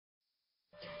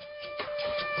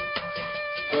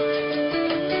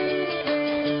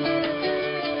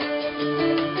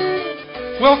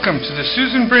Welcome to the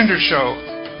Susan Brender Show.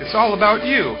 It's all about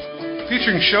you,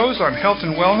 featuring shows on health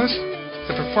and wellness,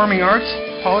 the performing arts,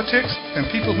 politics,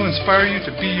 and people who inspire you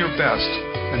to be your best.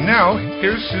 And now,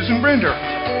 here's Susan Brender.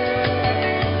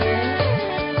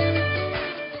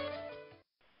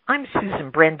 I'm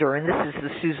Susan Brender, and this is the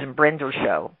Susan Brender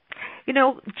Show. You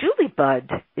know, Julie Budd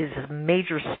is a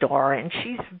major star, and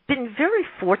she's been very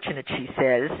fortunate, she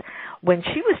says, when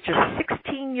she was just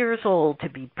 16 years old to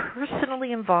be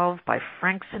personally involved by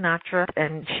Frank Sinatra,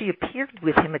 and she appeared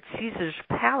with him at Caesar's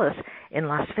Palace in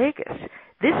Las Vegas.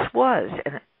 This was,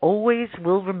 and always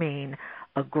will remain,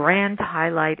 a grand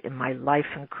highlight in my life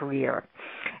and career.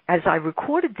 As I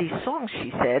recorded these songs,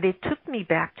 she said, it took me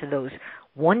back to those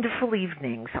wonderful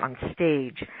evenings on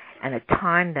stage and a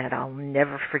time that I'll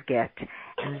never forget.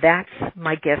 And that's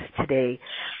my guest today,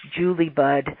 Julie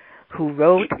Budd, who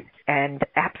wrote and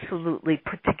absolutely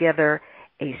put together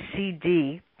a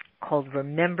CD called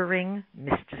Remembering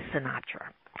Mr.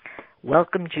 Sinatra.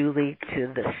 Welcome, Julie, to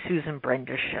the Susan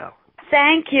Brender Show.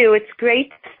 Thank you. It's great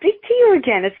to speak to you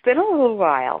again. It's been a little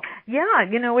while. Yeah,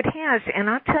 you know, it has. And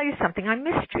I'll tell you something. I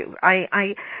missed you.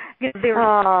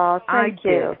 Thank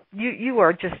you. You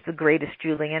are just the greatest,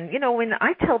 Julie. And, you know, when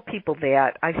I tell people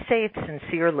that, I say it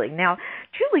sincerely. Now,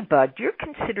 Julie Budd, you're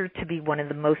considered to be one of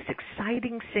the most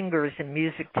exciting singers in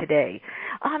music today.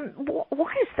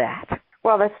 Why is that?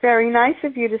 Well, that's very nice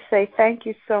of you to say. Thank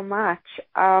you so much.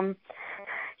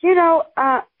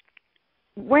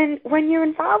 When you're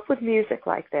involved with music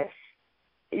like this,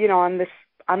 you know, on this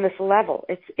level,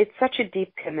 it's such a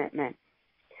deep commitment.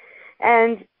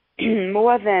 And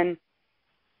more than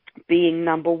being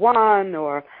number one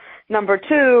or number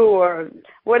two or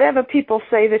whatever people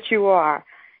say that you are,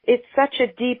 it's such a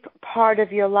deep part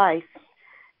of your life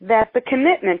that the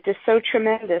commitment is so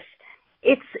tremendous.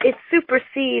 It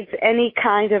supersedes any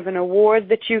kind of an award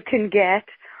that you can get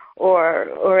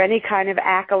or any kind of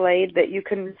accolade that you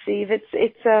can receive.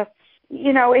 It's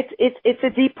a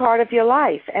deep part of your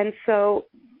life. And so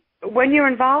when you're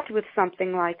involved with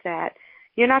something like that,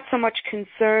 you're not so much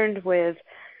concerned with,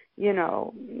 you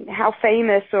know, how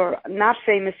famous or not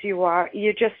famous you are.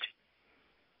 You're just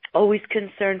always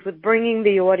concerned with bringing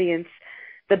the audience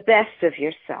the best of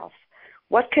yourself.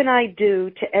 What can I do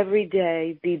to every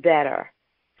day be better?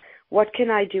 What can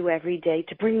I do every day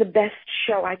to bring the best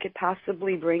show I could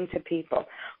possibly bring to people,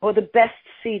 or the best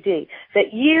CD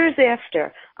that years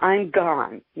after I'm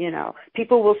gone, you know,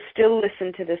 people will still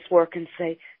listen to this work and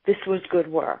say, this was good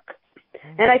work.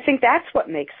 And I think that's what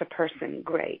makes a person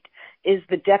great, is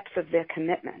the depth of their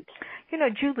commitment. You know,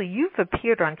 Julie, you've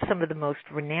appeared on some of the most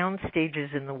renowned stages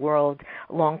in the world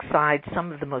alongside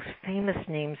some of the most famous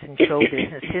names in show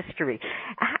business history.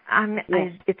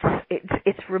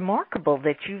 It's remarkable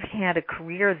that you've had a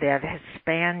career that has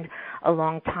spanned a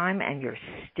long time and you're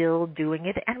still doing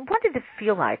it. And what did it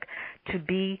feel like to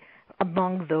be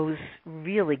among those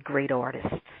really great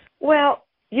artists? Well,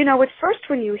 you know, at first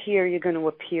when you hear you're going to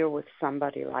appear with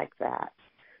somebody like that,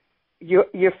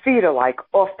 your feet are like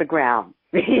off the ground.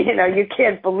 You know, you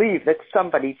can't believe that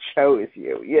somebody chose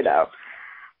you, you know.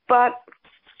 But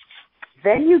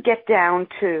then you get down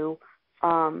to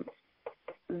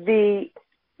the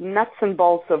nuts and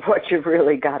bolts of what you've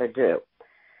really got to do.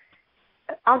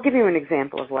 I'll give you an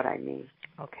example of what I mean.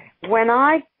 Okay. When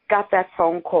I got that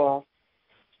phone call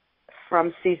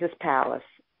from Caesar's Palace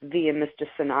via Mr.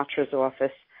 Sinatra's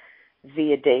office,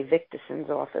 via Dave Victorson's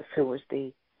office, who was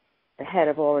the head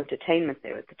of all entertainment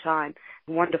there at the time,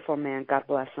 wonderful man, God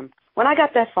bless him. When I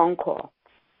got that phone call,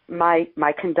 my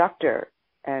conductor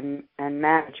and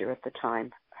manager at the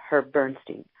time, Herb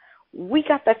Bernstein, we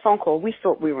got that phone call. We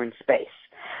thought we were in space.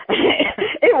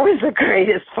 It was the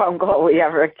greatest phone call we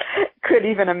ever could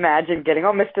even imagine getting.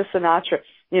 Oh, Mr. Sinatra,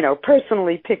 you know,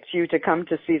 personally picked you to come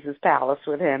to Caesar's Palace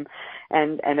with him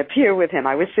and appear with him.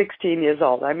 I was 16 years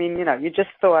old. I mean, you know, you just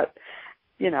thought,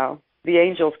 you know, the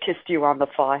angels kissed you on the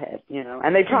forehead, you know,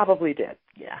 and they probably did.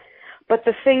 Yeah. But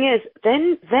the thing is,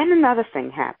 then another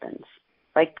thing happens,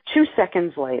 like 2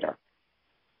 seconds later.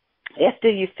 After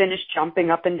you finish jumping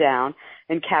up and down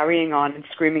and carrying on and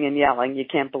screaming and yelling, you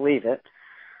can't believe it,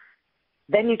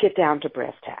 then you get down to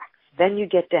brass tacks. Then you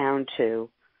get down to,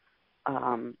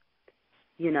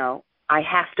 you know, I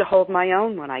have to hold my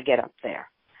own when I get up there.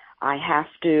 I have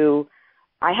to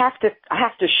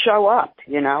show up,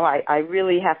 you know. I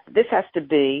really have to, this has to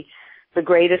be the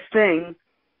greatest thing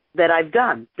that I've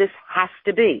done. This has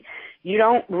to be. You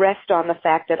don't rest on the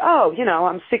fact that, oh, you know,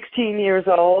 I'm 16 years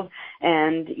old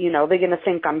and, you know, they're going to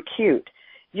think I'm cute.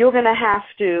 You're going to have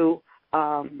to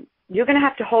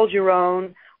hold your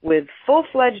own with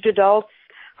full-fledged adults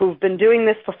who've been doing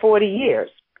this for 40 years.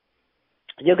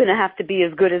 You're going to have to be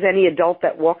as good as any adult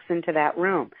that walks into that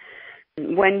room.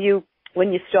 When you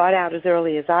start out as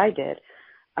early as I did,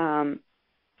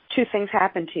 two things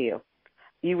happen to you.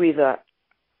 You either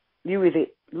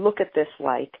look at this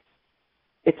like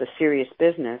it's a serious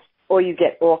business, or you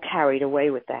get all carried away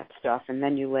with that stuff, and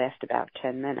then you last about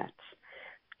 10 minutes.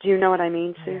 Do you know what I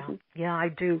mean, Susan? Yeah, I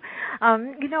do.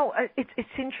 It's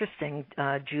interesting,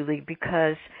 Julie,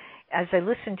 because as I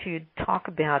listen to you talk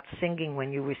about singing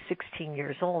when you were 16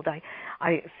 years old,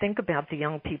 I think about the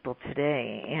young people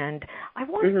today, and I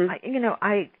want,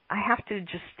 I have to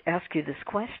just ask you this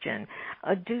question: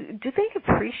 do they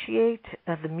appreciate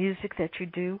the music that you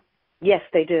do? Yes,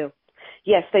 they do.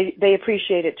 Yes, they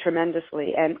appreciate it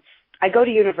tremendously. And I go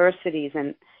to universities,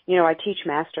 and I teach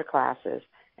master classes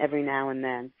every now and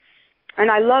then, and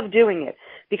I love doing it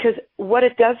because what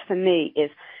it does for me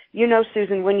is,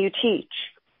 Susan, when you teach,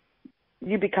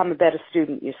 you become a better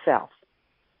student yourself.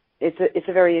 It's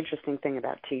a very interesting thing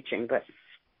about teaching, but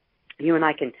you and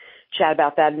I can chat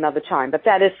about that another time. But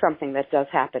that is something that does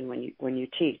happen when you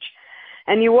teach,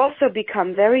 and you also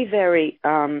become very, very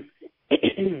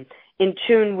in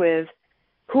tune with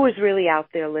who is really out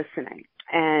there listening,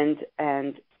 and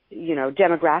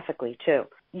demographically too.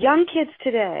 Young kids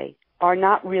today are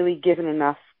not really given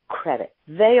enough credit.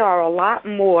 They are a lot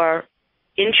more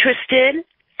interested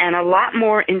and a lot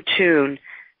more in tune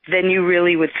than you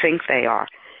really would think they are.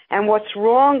 And what's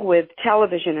wrong with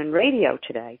television and radio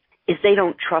today is they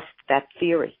don't trust that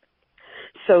theory.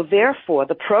 So therefore,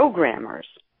 the programmers,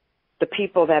 the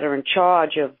people that are in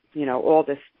charge of, all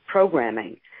this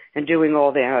programming and doing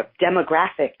all their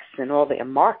demographics and all their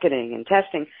marketing and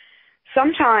testing,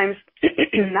 sometimes,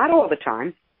 not all the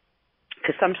time,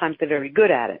 because sometimes they're very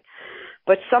good at it,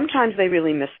 but sometimes they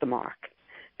really miss the mark.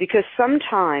 Because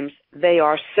sometimes they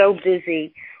are so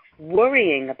busy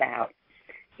worrying about,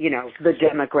 the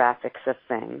demographics of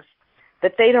things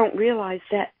that they don't realize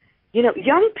that,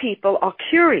 young people are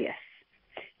curious.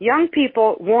 Young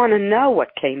people want to know what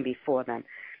came before them.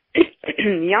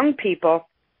 Young people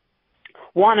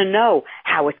want to know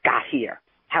how it got here,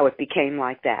 how it became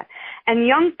like that. And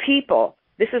young people,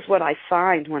 this is what I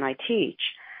find when I teach,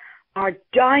 are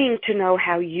dying to know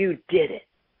how you did it.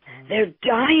 They're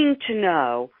dying to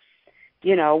know,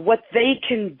 what they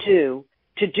can do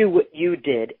to do what you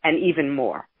did and even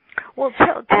more. Well,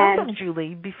 tell them,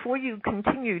 Julie, before you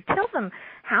continue, tell them,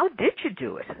 how did you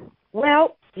do it?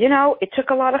 Well, it took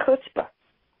a lot of chutzpah.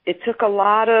 It took a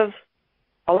lot of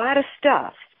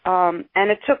stuff. And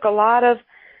it took a lot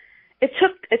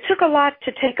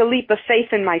to take a leap of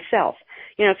faith in myself.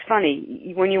 It's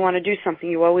funny, when you want to do something,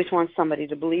 you always want somebody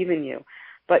to believe in you.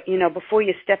 But, before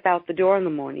you step out the door in the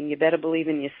morning, you better believe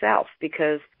in yourself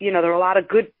because, there are a lot of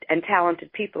good and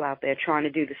talented people out there trying to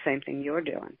do the same thing you're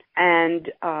doing.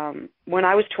 And when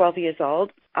I was 12 years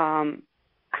old,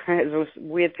 it was a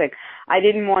weird thing. I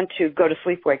didn't want to go to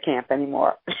sleepaway camp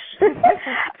anymore.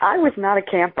 I was not a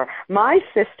camper. My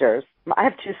sisters, I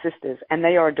have two sisters, and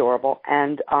they are adorable,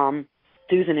 and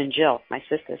Susan and Jill, my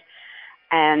sisters,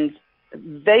 and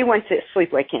they went to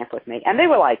sleepaway camp with me, and they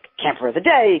were like, camper of the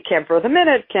day, camper of the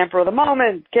minute, camper of the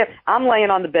moment. I'm laying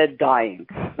on the bed dying.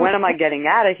 When am I getting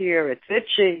out of here? It's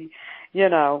itchy.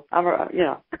 I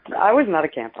was not a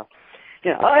camper.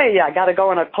 I got to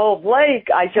go in a cold lake.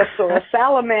 I just saw a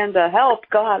salamander. Help,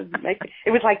 God.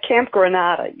 It was like Camp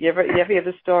Granada. You ever hear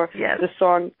the story? Yes. The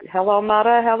song, Hello,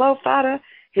 Mother, Hello, Father.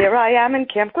 Here I am in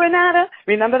Camp Granada.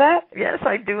 Remember that? Yes,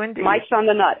 I do indeed. My Son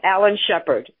the Nut, Alan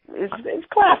Shepard. It's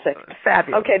classic.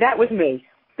 Fabulous. Okay, that was me.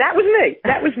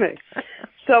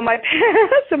 So my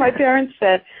parents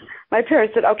said,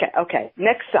 okay,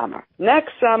 next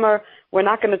summer, we're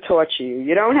not going to torture you.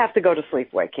 You don't have to go to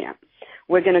sleepaway camp.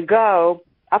 We're going to go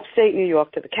upstate New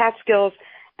York to the Catskills,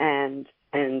 and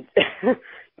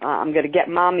I'm going to get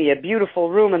Mommy a beautiful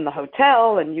room in the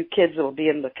hotel, and you kids will be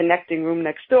in the connecting room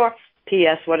next door.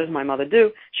 P.S. What does my mother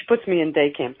do? She puts me in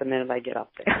day camp the minute I get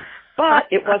up there. But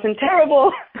it wasn't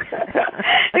terrible.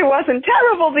 It wasn't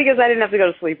terrible because I didn't have to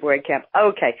go to sleepaway camp.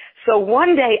 Okay, so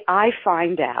one day I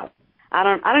find out. I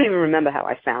don't even remember how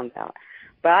I found out.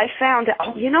 But I found out.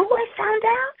 Oh, you know what I found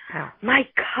out? How? My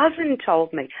cousin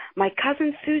told me. My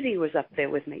cousin Susie was up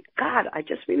there with me. God, I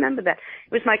just remember that.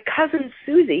 It was my cousin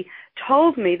Susie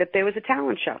told me that there was a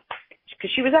talent show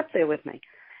because she was up there with me.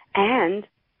 And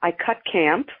I cut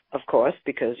camp, of course,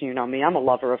 because you know me, I'm a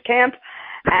lover of camp.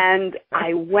 And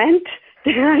I went,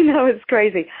 I know it's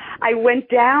crazy, I went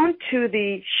down to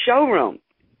the showroom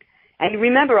And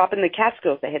remember, up in the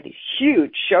Catskills, they had these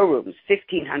huge showrooms,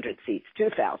 1,500 seats,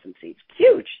 2,000 seats,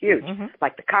 huge,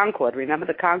 like the Concord. Remember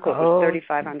the Concord was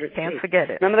 3,500 seats. Can't forget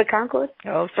it. Remember the Concord?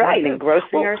 Oh, sure. Right, and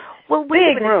Grossingers. Well,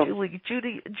 wait big a minute, room.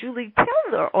 Julie, tell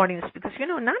the audience, because,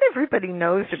 not everybody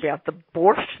knows about the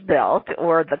Borscht Belt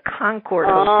or the Concord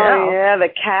Hotel. Oh, yeah, the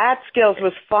Catskills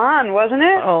was fun, wasn't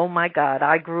it? Oh, my God.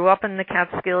 I grew up in the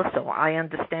Catskills, so I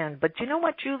understand. But you know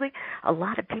what, Julie? A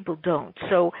lot of people don't.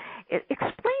 So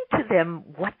explain to them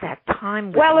what that time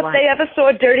was well, like. Well, if they ever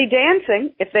saw Dirty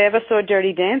Dancing,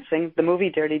 the movie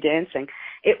Dirty Dancing,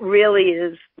 it really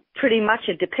is pretty much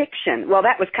a depiction. Well,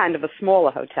 that was kind of a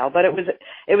smaller hotel, but it was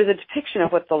a depiction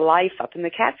of what the life up in the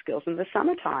Catskills in the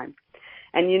summertime.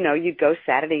 And, you'd go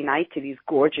Saturday night to these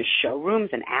gorgeous showrooms,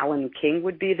 and Alan King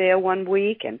would be there one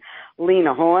week, and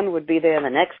Lena Horne would be there the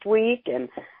next week, and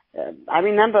I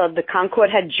remember the Concord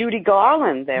had Judy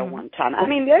Garland there one time. I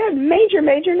mean, they had major,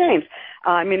 major names.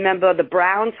 I remember the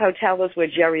Browns Hotel was where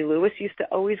Jerry Lewis used to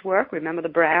always work. Remember the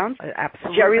Browns?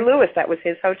 Absolutely. Jerry Lewis, that was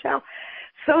his hotel.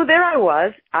 So there I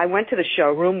was. I went to the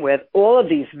showroom with all of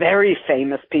these very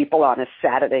famous people on a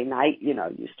Saturday night,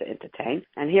 used to entertain.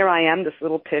 And here I am, this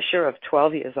little pisher of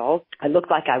 12 years old. I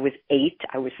looked like I was 8.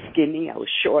 I was skinny. I was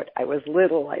short. I was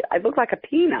little. I looked like a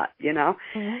peanut,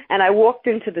 Mm-hmm. And I walked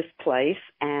into this place,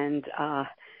 and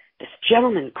this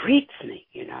gentleman greets me,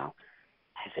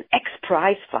 as an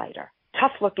ex-prize fighter,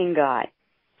 tough-looking guy,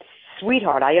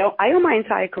 sweetheart. I owe my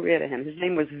entire career to him. His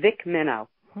name was Vic Minnow.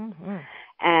 Mm-hmm.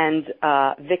 And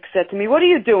Vic said to me, "What are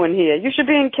you doing here? You should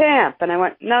be in camp." And I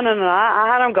went, No,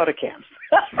 I don't go to camps.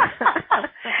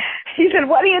 He said,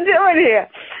 "What are you doing here?"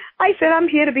 I said, "I'm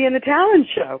here to be in the talent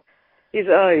show." He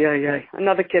said, "Oh, yeah,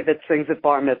 another kid that sings at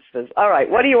bar mitzvahs. All right,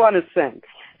 what do you want to sing?"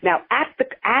 Now, at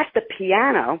the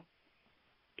piano,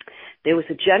 there was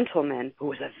a gentleman who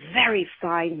was a very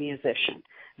fine musician,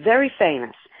 very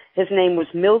famous. His name was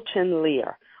Milton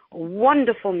Lear, a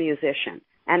wonderful musician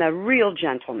and a real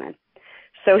gentleman.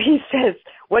 So he says,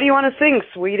 "What do you want to sing,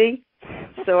 sweetie?"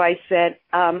 So I said,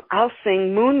 "I'll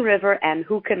sing Moon River and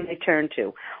Who Can I Turn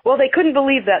To?" Well, they couldn't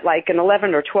believe that like an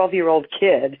 11 or 12-year-old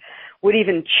kid would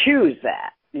even choose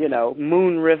that,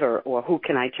 Moon River or Who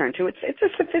Can I Turn To? It's a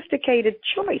sophisticated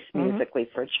choice musically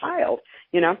for a child,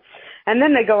 And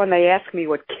then they go and they ask me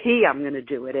what key I'm going to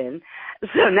do it in.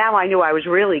 So now I knew I was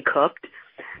really cooked.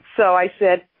 So I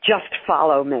said, "Just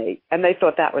follow me." And they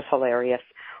thought that was hilarious.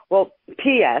 Well,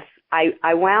 P.S.,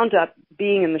 I wound up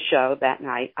being in the show that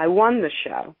night. I won the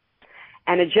show,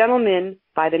 and a gentleman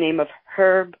by the name of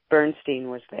Herb Bernstein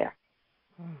was there.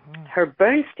 Mm-hmm. Herb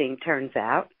Bernstein, turns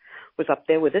out, was up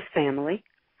there with his family.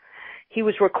 He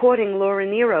was recording Laura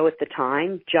Nyro at the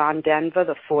time, John Denver,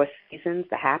 The Four Seasons,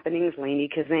 The Happenings, Lainey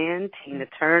Kazan, Tina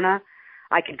Turner.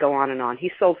 I could go on and on.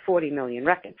 He sold 40 million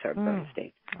records, Herb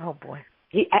Bernstein. Oh, boy.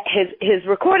 His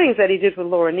recordings that he did with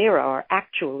Laura Nyro are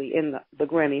actually in the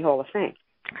Grammy Hall of Fame.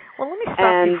 Well, let me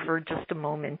stop you for just a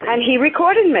moment. And he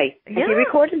recorded me. Yeah, he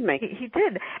recorded me. He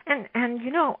did. And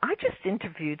I just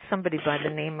interviewed somebody by the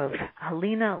name of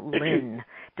Helena Lynn.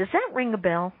 Does that ring a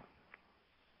bell?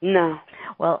 No.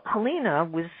 Well, Helena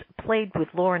played with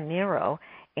Laura Nyro,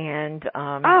 and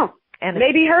and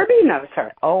maybe Herbie knows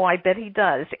her. Oh, I bet he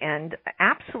does. And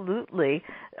absolutely,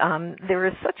 there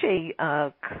is such a,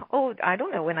 I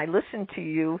don't know, when I listen to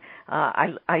you,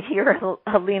 I hear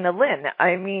Helena Lynn.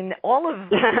 I mean, all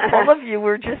of you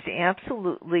were just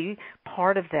absolutely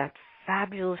part of that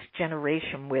fabulous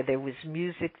generation where there was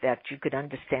music that you could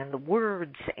understand the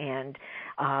words and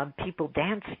people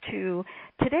danced to.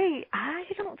 Today, I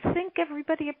don't think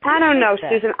everybody appreciates I don't know,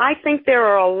 that. Susan. I think there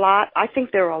are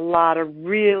a lot of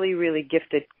really, really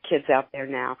gifted kids out there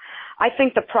now. I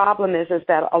think the problem is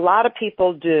that a lot of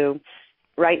people do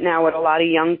right now what a lot of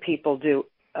young people do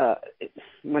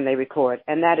when they record,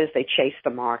 and that is they chase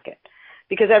the market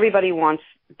because everybody wants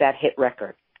that hit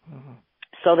record. Mm-hmm.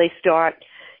 So they start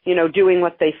doing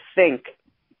what they think,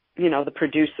 the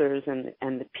producers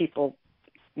and the people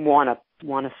want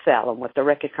to sell and what the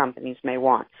record companies may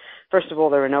want. First of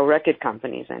all, there are no record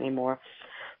companies anymore.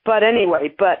 But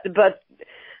anyway, but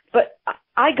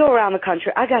I go around the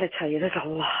country. I got to tell you, there's a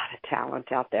lot of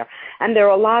talent out there. And there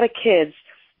are a lot of kids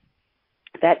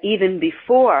that even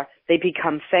before they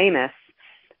become famous,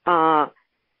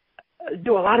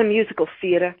 do a lot of musical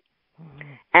theater.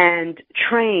 And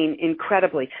train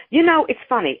incredibly. It's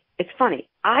funny.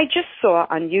 I just saw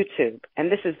on YouTube, and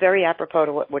this is very apropos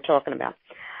to what we're talking about.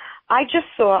 I just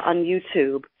saw on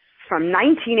YouTube from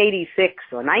 1986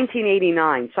 or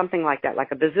 1989, something like that,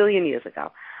 like a bazillion years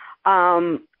ago,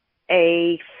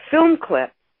 a film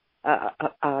clip,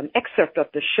 an excerpt of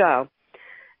the show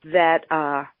that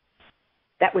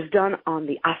was done on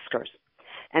the Oscars.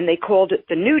 and they called it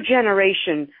the new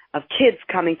generation of kids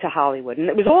coming to Hollywood. And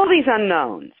it was all these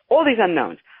unknowns.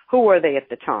 Who were they at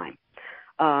the time?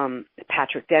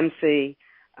 Patrick Dempsey,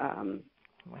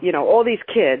 all these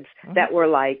kids that were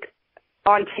like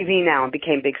on TV now and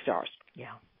became big stars.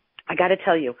 Yeah. I got to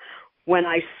tell you, when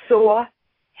I saw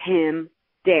him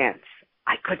dance,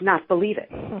 I could not believe it.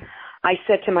 I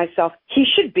said to myself, he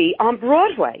should be on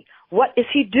Broadway. What is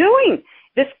he doing?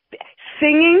 This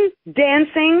singing,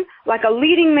 dancing like a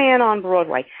leading man on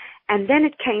Broadway. And then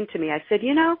it came to me. I said,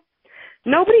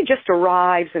 nobody just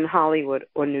arrives in Hollywood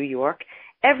or New York.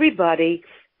 Everybody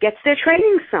gets their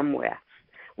training somewhere,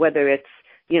 whether it's,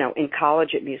 in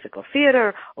college at musical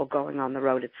theater or going on the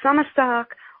road at summer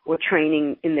stock or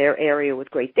training in their area with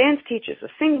great dance teachers or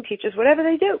singing teachers, whatever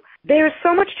they do. There is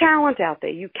so much talent out there.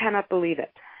 You cannot believe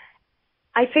it.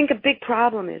 I think a big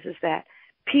problem is that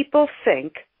people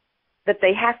think that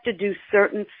they have to do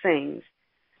certain things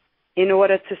in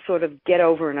order to sort of get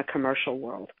over in a commercial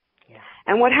world. Yeah.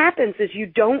 And what happens is you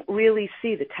don't really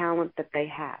see the talent that they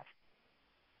have.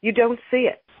 You don't see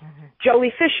it. Mm-hmm.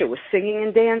 Jolie Fisher was singing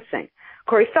and dancing.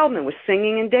 Corey Feldman was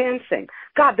singing and dancing.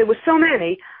 God, there were so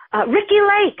many. Ricky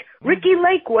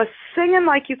Lake was singing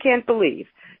like you can't believe.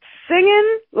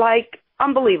 Singing like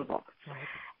unbelievable. Right.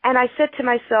 And I said to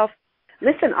myself,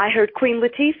 listen, I heard Queen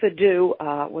Latifah do,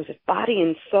 was it Body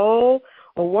and Soul,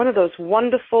 or one of those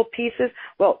wonderful pieces?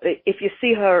 Well, if you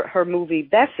see her movie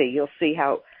Bessie, you'll see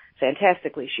how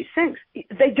fantastically she sings.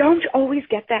 They don't always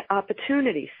get that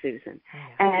opportunity, Susan.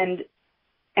 Yeah.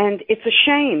 And it's a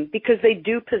shame because they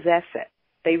do possess it.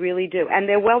 They really do. And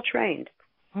they're well trained.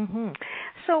 Mm-hmm.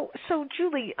 So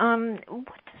Julie,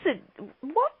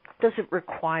 what does it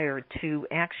require to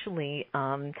actually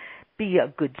be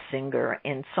a good singer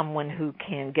and someone who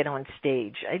can get on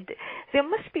stage? There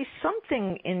must be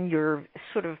something in your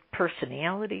sort of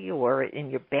personality or in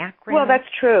your background. Well, that's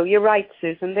true. You're right,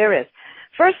 Susan. There is.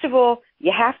 First of all,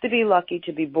 you have to be lucky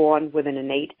to be born with an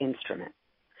innate instrument.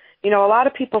 A lot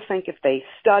of people think if they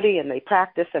study and they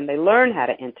practice and they learn how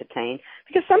to entertain,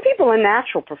 because some people are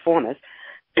natural performers,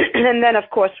 and then, of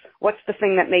course, what's the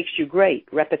thing that makes you great?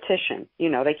 Repetition.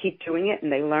 They keep doing it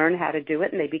and they learn how to do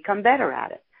it and they become better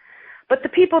at it. But the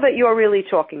people that you're really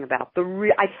talking about,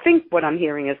 I think what I'm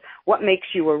hearing is what makes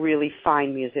you a really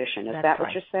fine musician. Is that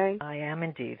what you're saying? I am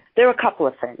indeed. There are a couple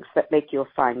of things that make you a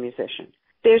fine musician.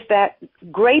 There's that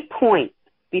great point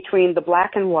between the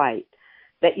black and white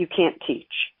that you can't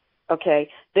teach. Okay?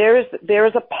 There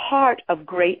is a part of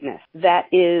greatness that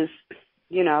is,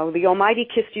 the Almighty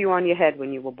kissed you on your head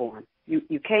when you were born.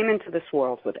 You came into this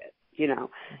world with it.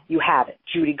 You have it.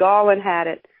 Judy Garland had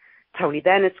it. Tony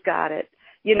Bennett's got it.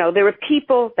 There are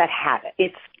people that have it.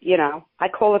 It's, I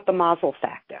call it the mazel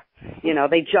factor.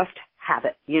 They just have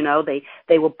it.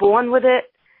 They were born with it,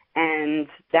 and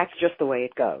that's just the way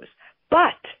it goes.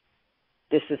 But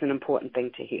this is an important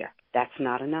thing to hear. That's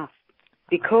not enough.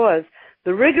 Because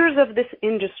the rigors of this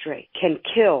industry can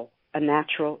kill a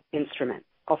natural instrument.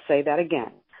 I'll say that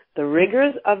again. The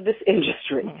rigors of this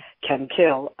industry can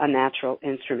kill a natural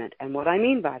instrument. And what I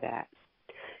mean by that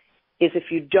is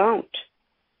if you don't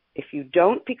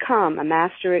become a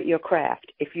master at your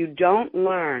craft, if you don't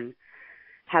learn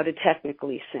how to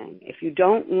technically sing, if you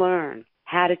don't learn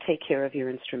how to take care of your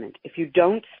instrument, if you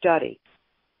don't study,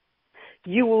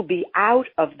 you will be out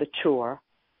of the tour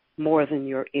more than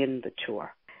you're in the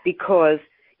tour. Because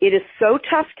it is so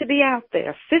tough to be out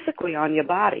there physically on your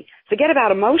body. Forget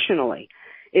about emotionally.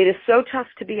 It is so tough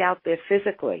to be out there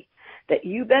physically that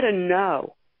you better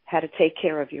know how to take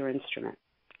care of your instrument.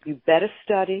 You better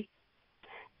study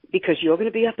because you're going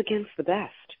to be up against the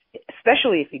best,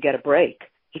 especially if you get a break.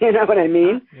 You know what I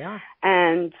mean? Yeah.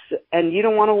 And you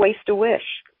don't want to waste a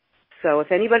wish. So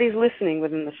if anybody's listening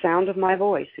within the sound of my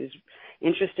voice who's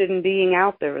interested in being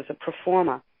out there as a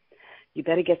performer, you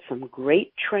better get some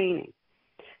great training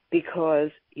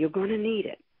because you're going to need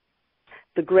it.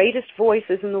 The greatest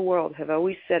voices in the world have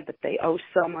always said that they owe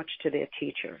so much to their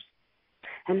teachers.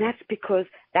 And that's because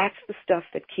that's the stuff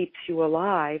that keeps you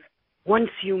alive once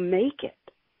you make it.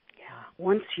 Yeah.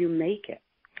 Once you make it.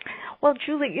 Well,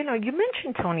 Julie, you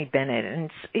mentioned Tony Bennett, and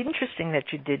it's interesting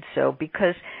that you did so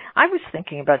because I was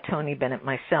thinking about Tony Bennett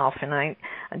myself, and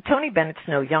Tony Bennett's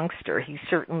no youngster. He's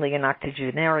certainly an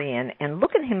octogenarian, and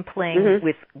look at him playing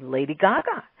with Lady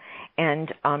Gaga,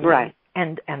 and right.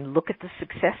 And look at the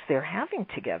success they're having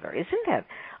together. Isn't that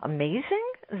amazing?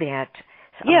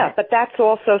 Yeah, but that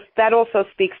also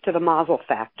speaks to the mazel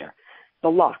factor, the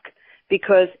luck,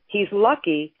 because he's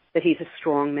lucky that he's a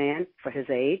strong man for his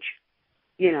age.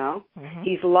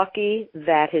 He's lucky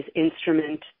that his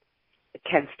instrument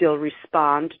can still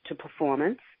respond to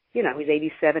performance. He's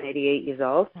 87, 88 years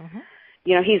old.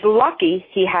 he's lucky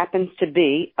he happens to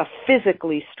be a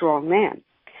physically strong man,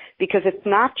 because it's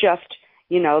not just,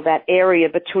 that area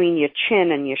between your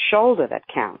chin and your shoulder that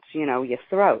counts, your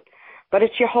throat, but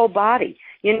it's your whole body.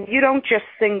 You don't just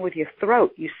sing with your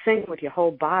throat, you sing with your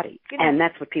whole body, and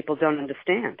that's what people don't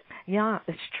understand. Yeah,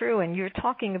 it's true, and you're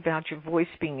talking about your voice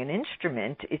being an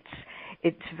instrument.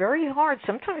 It's very hard.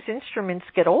 Sometimes instruments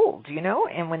get old,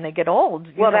 and when they get old,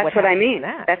 that's what I mean.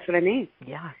 That's what I mean.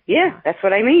 Yeah, that's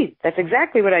what I mean. That's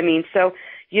exactly what I mean. So,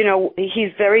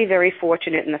 he's very, very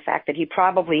fortunate in the fact that he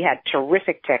probably had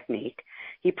terrific technique.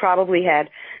 He probably had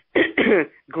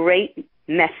great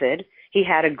method. He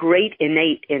had a great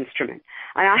innate instrument.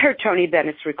 And I heard Tony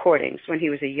Bennett's recordings when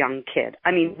he was a young kid.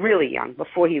 I mean, really young,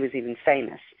 before he was even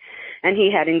famous. And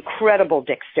he had incredible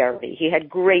dexterity. He had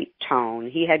great tone.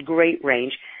 He had great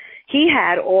range. He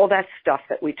had all that stuff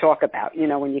that we talk about,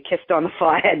 when you kissed on the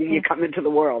forehead and you come into the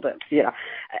world. He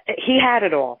had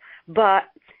it all. But,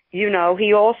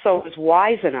 he also was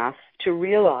wise enough to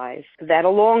realize that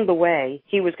along the way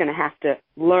he was going to have to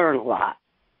learn a lot,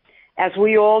 as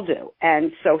we all do.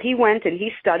 And so he went and he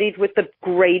studied with the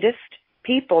greatest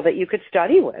people that you could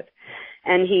study with.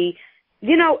 And he,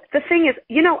 the thing is,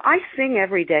 I sing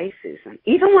every day, Susan.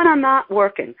 Even when I'm not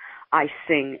working, I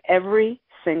sing every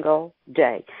single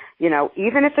day.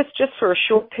 Even if it's just for a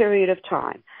short period of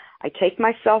time. I take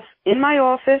myself in my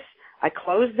office, I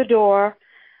close the door,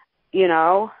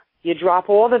 you drop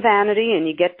all the vanity and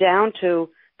you get down to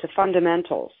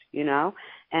fundamentals,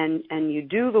 and you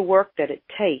do the work that it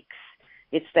takes.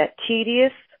 It's that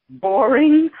tedious,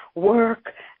 boring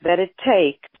work that it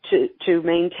takes to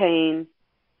maintain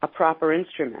a proper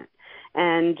instrument.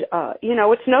 And,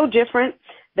 it's no different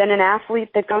than an athlete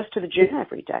that goes to the gym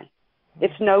every day.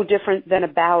 It's no different than a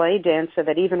ballet dancer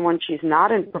that even when she's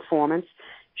not in performance,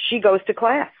 she goes to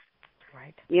class.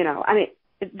 Right.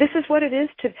 This is what it is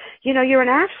to, you're an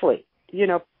athlete.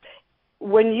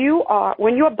 When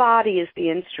your body is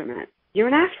the instrument, you're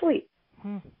an athlete.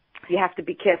 You have to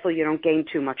be careful you don't gain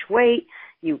too much weight.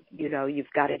 You've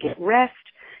got to get rest.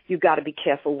 You've got to be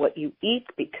careful what you eat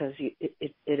because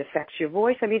it affects your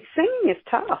voice. Singing is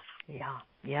tough.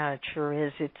 Yeah, it sure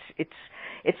is.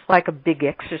 It's like a big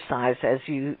exercise, as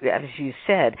you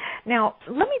said. Now,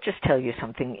 let me just tell you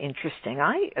something interesting.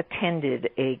 I attended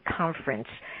a conference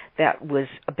that was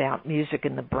about music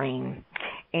in the brain,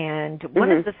 and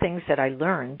one of the things that I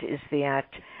learned is that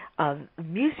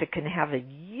music can have a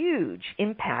huge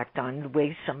impact on the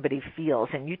way somebody feels.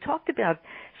 And you talked about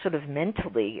sort of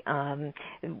mentally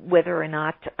whether or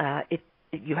not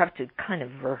you have to kind of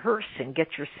rehearse and get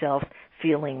yourself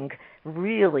feeling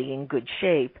really in good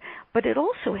shape. But it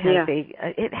also has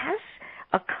it has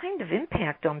a kind of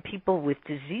impact on people with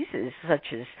diseases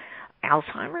such as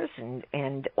Alzheimer's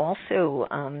and also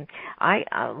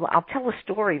I'll tell a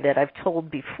story that I've told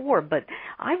before, but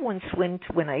I once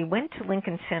when I went to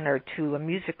Lincoln Center to a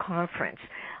music conference,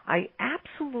 I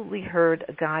absolutely heard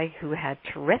a guy who had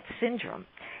Tourette's syndrome,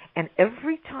 and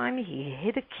every time he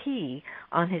hit a key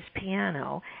on his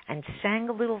piano and sang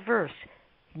a little verse,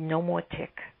 no more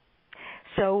tick.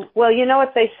 So, well, you know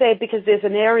what they say, because there's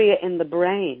an area in the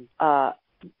brain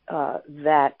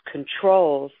that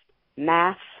controls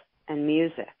math and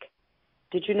music.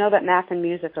 Did you know that math and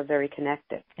music are very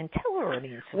connected? And tell our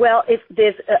audience. Well, if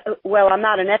there's, I'm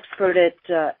not an expert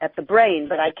at the brain,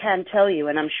 but I can tell you,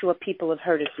 and I'm sure people have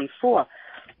heard it before,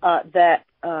 that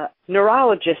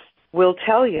neurologists will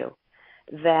tell you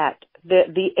that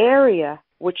the area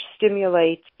which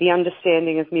stimulates the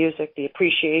understanding of music, the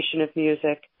appreciation of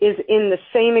music, is in the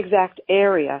same exact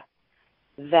area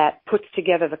that puts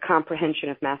together the comprehension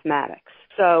of mathematics.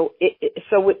 So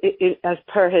as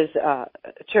per his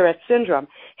Tourette's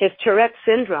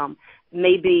syndrome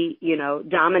may be,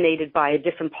 dominated by a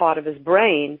different part of his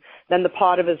brain than the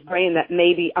part of his brain that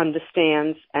maybe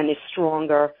understands and is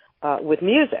stronger with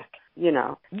music.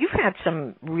 You've had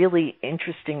some really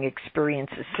interesting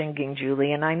experiences singing,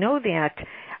 Julie, and I know that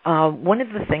one of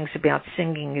the things about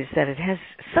singing is that it has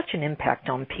such an impact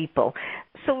on people.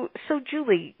 So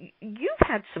Julie, you've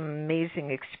had some amazing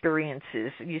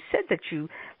experiences. You said that you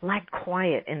like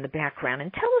quiet in the background,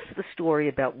 and tell us the story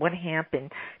about what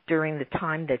happened during the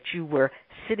time that you were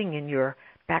sitting in your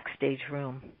backstage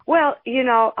room. Well,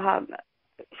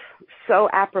 so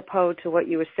apropos to what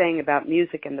you were saying about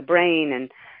music and the brain and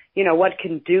what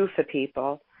can do for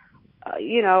people.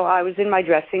 I was in my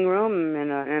dressing room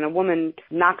and a woman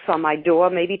knocks on my door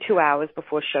maybe 2 hours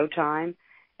before showtime.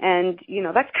 And,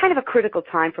 that's kind of a critical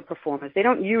time for performers. They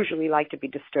don't usually like to be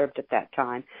disturbed at that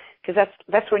time because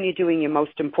that's when you're doing your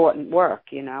most important work,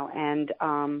 And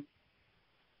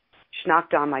she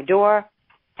knocked on my door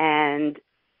and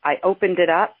I opened it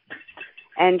up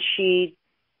And she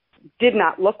did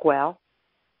not look well.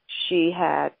 She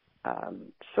had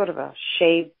sort of a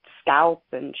shaved scalp,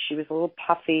 and she was a little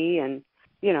puffy and,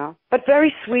 but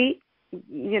very sweet,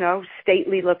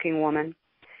 stately looking woman.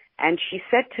 And she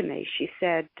said to me,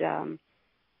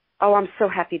 oh, I'm so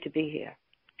happy to be here.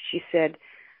 She said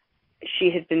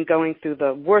she had been going through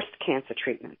the worst cancer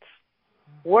treatments,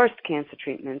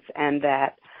 and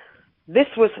that this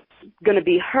was going to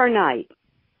be her night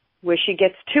where she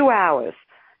gets 2 hours,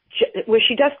 where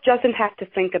she just doesn't have to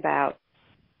think about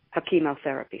her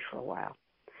chemotherapy for a while,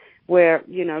 where,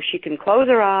 she can close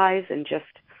her eyes and just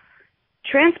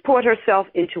transport herself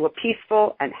into a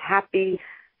peaceful and happy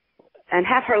and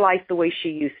have her life the way she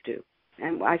used to.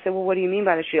 And I said, well, what do you mean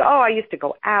by that? She said, I used to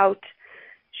go out.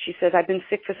 She says, I've been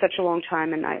sick for such a long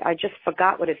time, and I just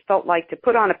forgot what it felt like to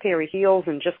put on a pair of heels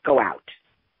and just go out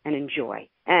and enjoy.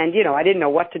 And, I didn't know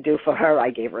what to do for her. I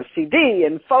gave her a CD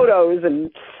and photos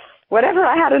and whatever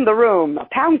I had in the room, a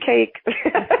pound cake,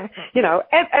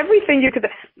 everything you could.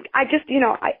 I just,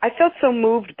 I felt so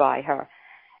moved by her.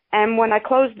 And when I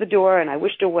closed the door and I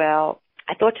wished her well,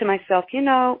 I thought to myself,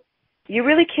 you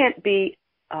really can't be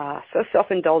so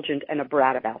self-indulgent and a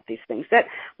brat about these things. That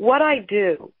what I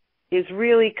do is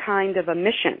really kind of a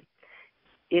mission.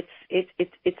 It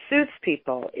soothes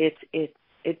people.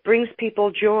 It brings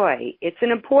people joy. It's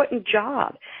an important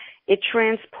job. It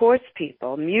transports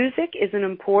people. Music is an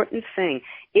important thing.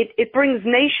 It brings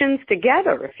nations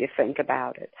together, if you think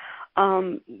about it.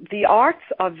 The arts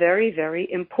are very, very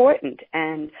important.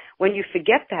 And when you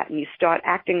forget that and you start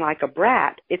acting like a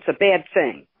brat, it's a bad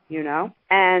thing,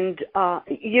 And,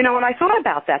 when I thought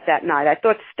about that night, I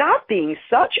thought, stop being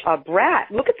such a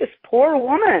brat. Look at this poor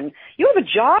woman. You have a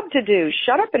job to do.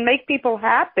 Shut up and make people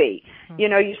happy. Mm-hmm.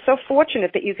 You're so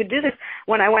fortunate that you could do this.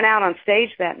 When I went out on stage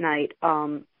that night,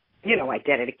 I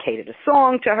dedicated a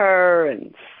song to her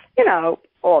and,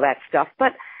 all that stuff.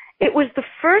 But it was the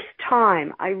first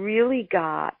time I really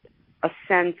got a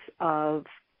sense of,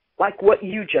 like what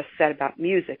you just said about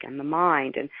music and the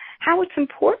mind and how it's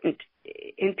important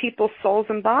in people's souls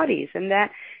and bodies, and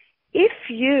that if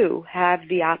you have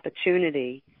the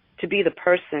opportunity to be the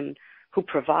person who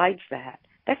provides that,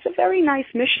 that's a very nice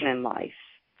mission in life.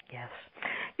 Yes.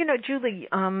 Julie,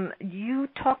 you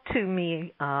talked to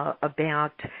me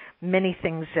about many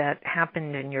things that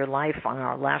happened in your life on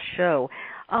our last show,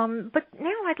 but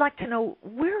now I'd like to know,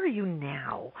 where are you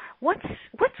now? What's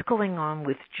going on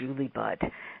with Julie Budd?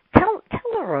 Tell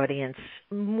our audience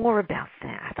more about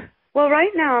that. Well,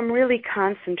 right now I'm really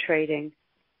concentrating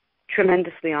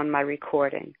tremendously on my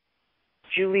recording,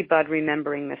 Julie Budd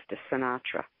Remembering Mr.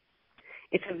 Sinatra.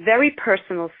 It's a very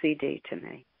personal CD to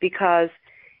me because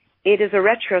it is a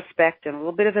retrospect and a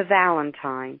little bit of a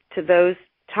valentine to those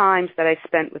times that I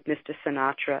spent with Mr.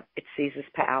 Sinatra at Caesar's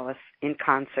Palace in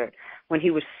concert when he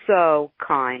was so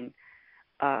kind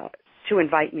to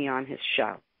invite me on his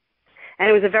show. And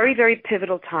it was a very, very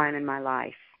pivotal time in my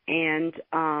life. And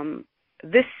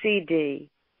this CD,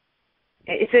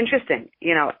 it's interesting.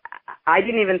 I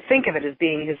didn't even think of it as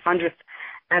being his 100th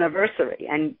anniversary,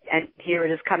 and here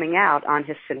it is coming out on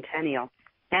his centennial.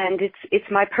 And it's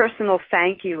my personal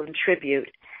thank you and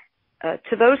tribute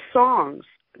to those songs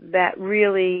that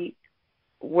really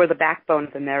were the backbone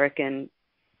of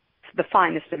the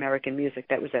finest American music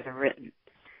that was ever written.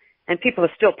 And people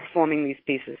are still performing these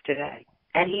pieces today.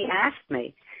 And he asked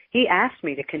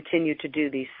me to continue to do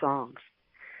these songs.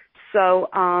 So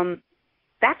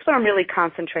that's what I'm really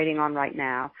concentrating on right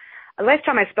now. Last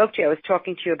time I spoke to you, I was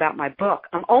talking to you about my book.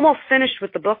 I'm almost finished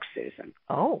with the book, Susan.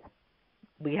 Oh.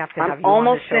 We have to have you on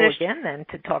the show again then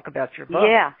to talk about your book.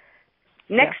 Yeah.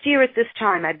 Next year at this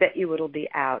time, I bet you it'll be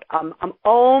out. I'm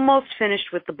almost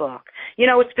finished with the book.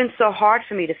 It's been so hard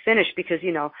for me to finish because,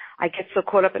 I get so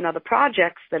caught up in other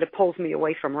projects that it pulls me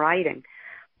away from writing.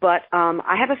 But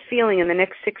I have a feeling in the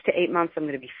next 6 to 8 months I'm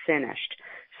going to be finished.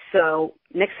 So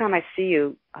next time I see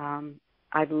you,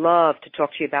 I'd love to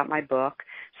talk to you about my book.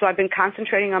 So I've been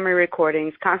concentrating on my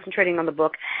recordings, concentrating on the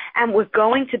book, and we're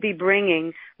going to be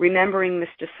bringing Remembering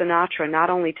Mr. Sinatra not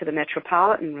only to the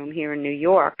Metropolitan Room here in New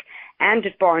York and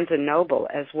at Barnes & Noble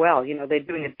as well. They're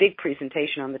doing a big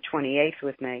presentation on the 28th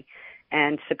with me,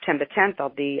 and September 10th I'll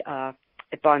be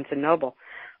at Barnes & Noble.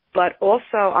 But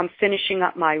also I'm finishing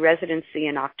up my residency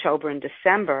in October and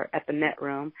December at the Met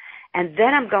Room, and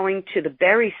then I'm going to the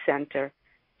Berry Center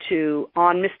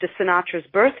on Mr. Sinatra's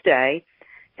birthday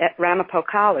at Ramapo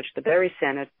College, the Berry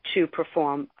Center, to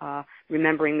perform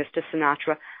Remembering Mr.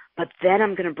 Sinatra. But then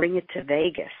I'm going to bring it to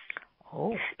Vegas.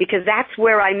 Oh. Because that's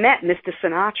where I met Mr.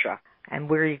 Sinatra. And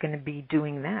where are you going to be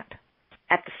doing that?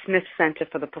 At the Smith Center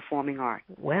for the Performing Arts.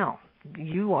 Well,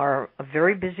 you are a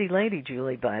very busy lady,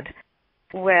 Julie Budd.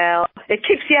 Well, it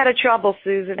keeps you out of trouble,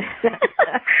 Susan.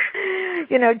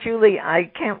 Julie,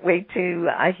 I can't wait to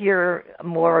hear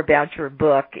more about your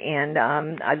book, and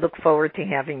I look forward to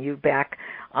having you back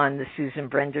on the Susan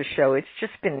Brender Show. It's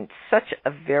just been such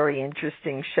a very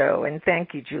interesting show, and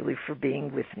thank you, Julie, for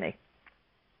being with me.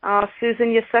 Oh,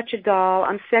 Susan, you're such a doll.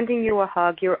 I'm sending you a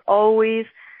hug. You're always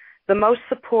the most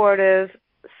supportive,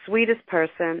 sweetest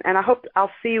person, and I hope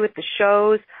I'll see you at the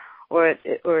shows or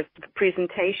the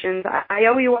presentations. I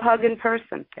owe you a hug in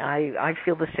person. I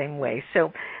feel the same way.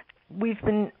 So we've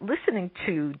been listening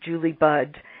to Julie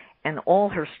Budd and all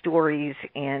her stories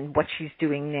and what she's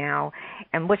doing now.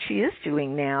 And what she is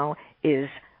doing now is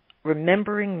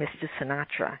remembering Mr.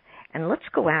 Sinatra. And let's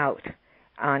go out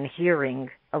on hearing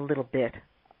a little bit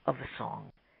of a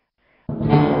song.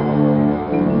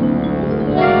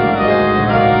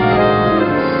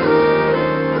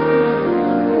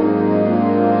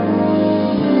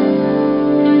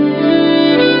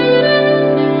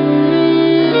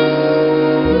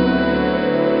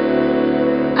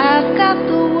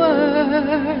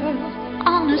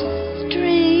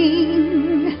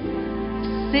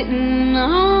 Sitting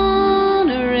on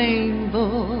a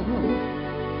rainbow,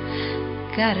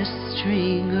 got a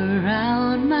string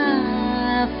around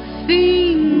my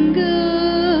finger.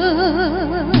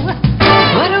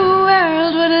 What a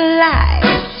world, what a life,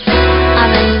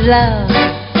 I'm in love.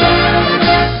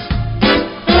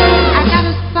 I got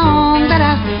a song that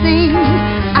I sing,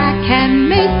 I can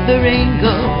make the rain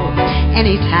go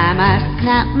anytime I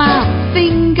snap my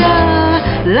finger.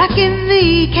 Lucky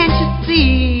me, can't you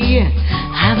see?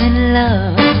 I'm in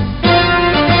love.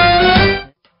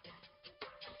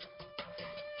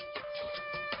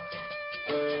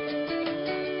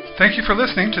 Thank you for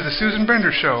listening to The Susan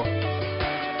Brender Show.